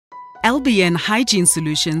LBN Hygiene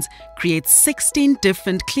Solutions creates 16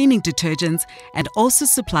 different cleaning detergents and also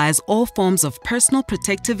supplies all forms of personal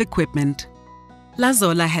protective equipment.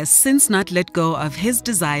 Lazola has since not let go of his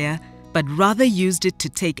desire, but rather used it to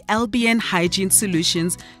take LBN Hygiene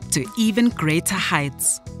Solutions to even greater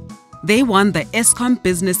heights. They won the Eskom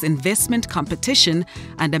Business Investment Competition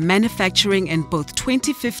under manufacturing in both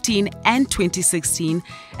 2015 and 2016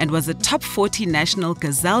 and was a top 40 National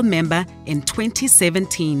Gazelle Member in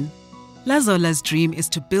 2017. Lazola's dream is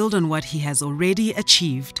to build on what he has already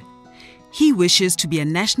achieved. He wishes to be a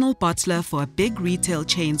national bottler for a big retail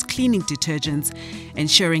chain's cleaning detergents,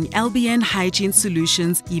 ensuring LBN Hygiene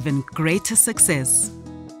Solutions even greater success.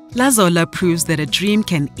 Lazola proves that a dream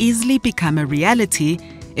can easily become a reality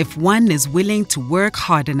if one is willing to work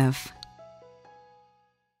hard enough.